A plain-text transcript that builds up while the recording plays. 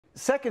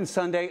Second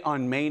Sunday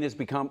on Main has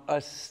become a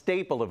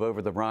staple of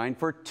Over-the-Rhine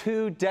for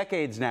 2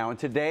 decades now. And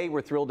today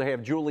we're thrilled to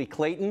have Julie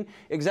Clayton,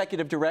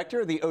 Executive Director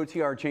of the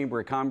OTR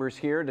Chamber of Commerce,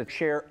 here to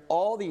share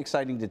all the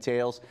exciting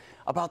details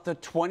about the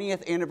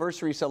 20th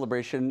anniversary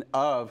celebration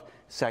of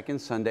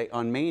Second Sunday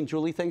on Main.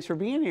 Julie, thanks for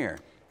being here.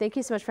 Thank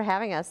you so much for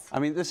having us. I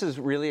mean, this is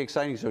really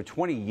exciting. So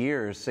 20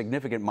 years,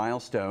 significant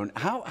milestone.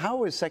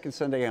 How has Second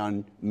Sunday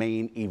on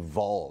Main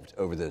evolved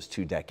over those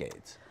 2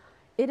 decades?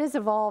 It has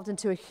evolved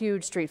into a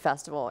huge street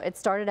festival. It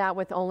started out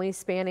with only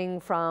spanning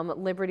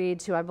from Liberty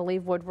to, I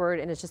believe, Woodward,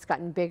 and it's just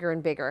gotten bigger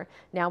and bigger.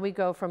 Now we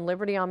go from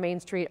Liberty on Main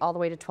Street all the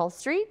way to 12th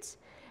Street.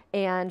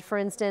 And for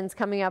instance,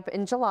 coming up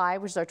in July,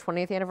 which is our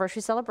 20th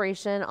anniversary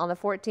celebration on the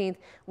 14th,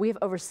 we have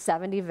over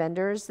 70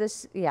 vendors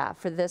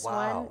for this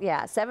Wow. one.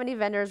 Yeah, 70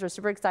 vendors we're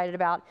super excited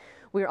about.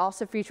 We're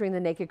also featuring the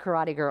Naked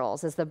Karate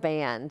Girls as the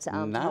band to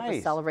help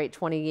us celebrate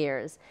 20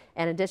 years.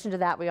 And in addition to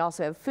that, we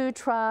also have food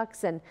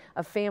trucks and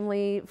a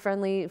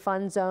family-friendly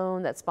fun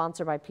zone that's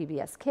sponsored by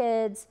PBS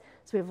Kids.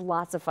 So we have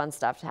lots of fun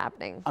stuff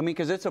happening. I mean,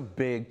 because it's a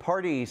big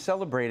party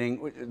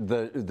celebrating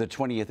the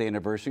 20th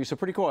anniversary. So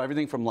pretty cool.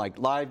 Everything from like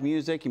live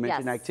music, you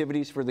mentioned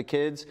activities for the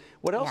kids.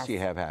 What else do you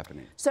have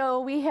happening? So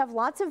we have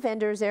lots of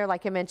vendors there,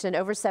 like I mentioned,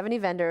 over 70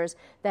 vendors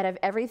that have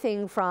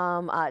everything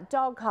from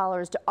dog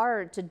collars to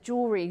art to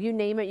jewelry, you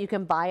name it, you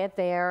can buy it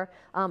there.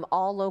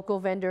 All local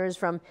vendors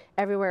from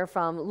everywhere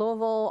from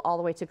Louisville all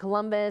the way to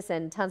Columbus,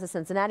 and tons of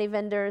Cincinnati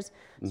vendors.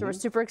 So we're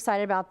super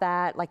excited about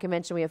that. Like I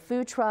mentioned, we have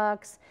food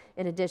trucks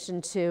in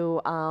addition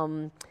to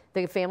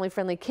the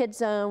family-friendly kids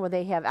zone where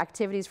they have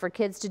activities for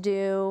kids to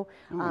do.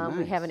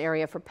 We have an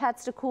area for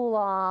pets to cool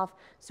off.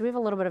 So we have a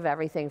little bit of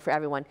everything for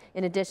everyone,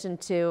 in addition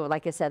to,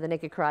 like I said, the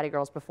Naked Karate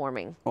Girls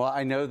performing. Well,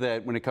 I know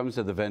that when it comes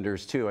to the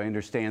vendors too, I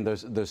understand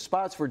those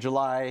spots for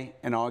July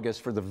and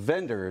August for the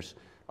vendors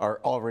are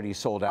already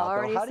sold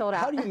out.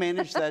 How do you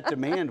manage that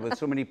demand with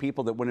so many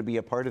people that want to be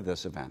a part of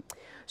this event?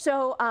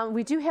 So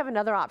we do have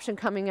another option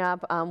coming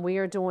up. We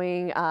are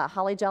doing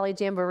Holly Jolly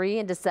Jamboree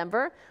in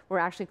December. We're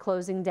actually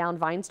closing down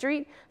Vine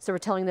Street. So we're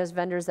telling those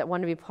vendors that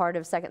want to be part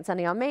of Second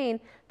Sunday on Main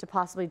to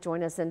possibly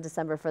join us in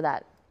December for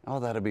that. Oh,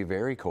 that'll be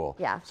very cool.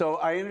 Yeah. So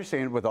I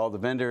understand with all the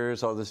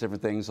vendors, all those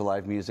different things, the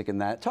live music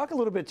and that. Talk a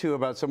little bit too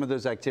about some of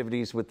those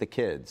activities with the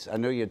kids. I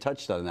know you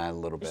touched on that a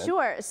little bit.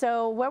 Sure.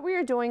 So what we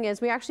are doing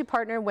is we actually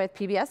partner with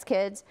PBS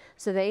Kids.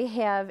 So they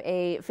have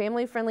a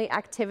family-friendly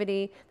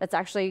activity that's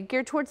actually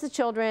geared towards the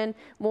children,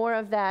 more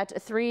of that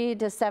 3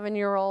 to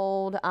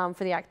 7-year-old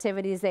for the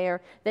activities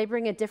there. They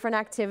bring a different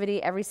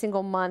activity every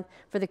single month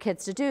for the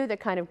kids to do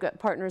that kind of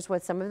partners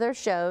with some of their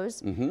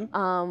shows.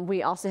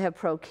 We also have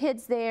Pro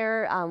Kids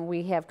there.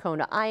 We have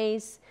Kona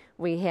Ice.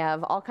 We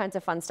have all kinds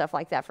of fun stuff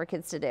like that for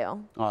kids to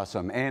do.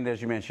 Awesome. And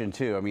as you mentioned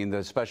too, I mean,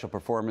 the special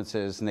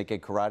performances,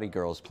 Naked Karate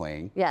Girls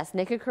playing. Yes,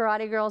 Naked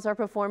Karate Girls are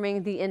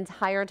performing the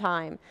entire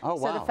time. Oh,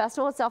 wow. So the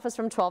festival itself is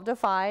from 12 to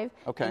 5.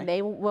 Okay. And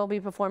they will be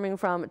performing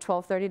from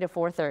 12:30 to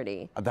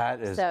 4:30. That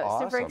is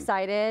awesome. Super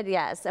excited,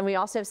 yes. And we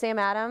also have Sam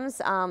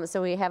Adams.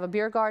 So we have a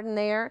beer garden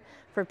there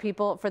for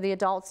people, for the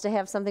adults to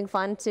have something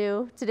fun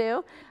to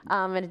do,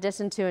 in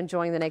addition to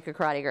enjoying the Naked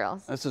Karate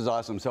Girls. This is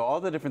awesome. So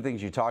all the different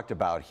things you talked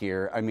about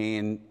here, I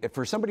mean,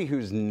 for somebody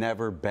who's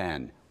never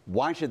been,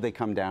 why should they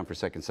come down for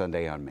Second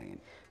Sunday on Main?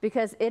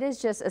 Because it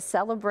is just a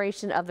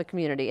celebration of the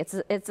community.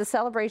 It's a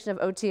celebration of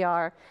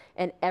OTR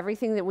and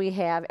everything that we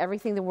have,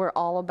 everything that we're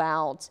all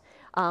about.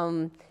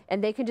 And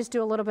they can just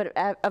do a little bit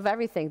of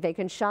everything. They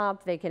can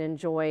shop, they can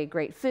enjoy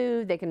great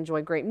food, they can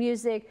enjoy great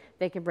music,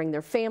 they can bring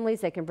their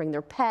families, they can bring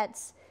their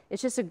pets.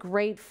 It's just a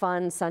great,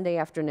 fun Sunday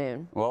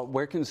afternoon. Well,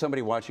 where can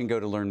somebody watching go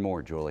to learn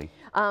more, Julie?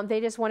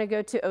 They just want to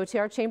go to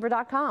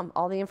otrchamber.com.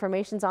 All the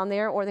information's on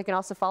there, or they can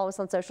also follow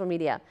us on social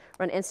media.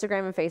 We're on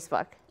Instagram and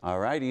Facebook. All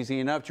right, easy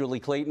enough. Julie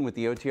Clayton with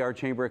the OTR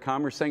Chamber of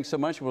Commerce. Thanks so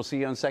much. We'll see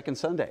you on Second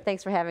Sunday.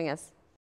 Thanks for having us.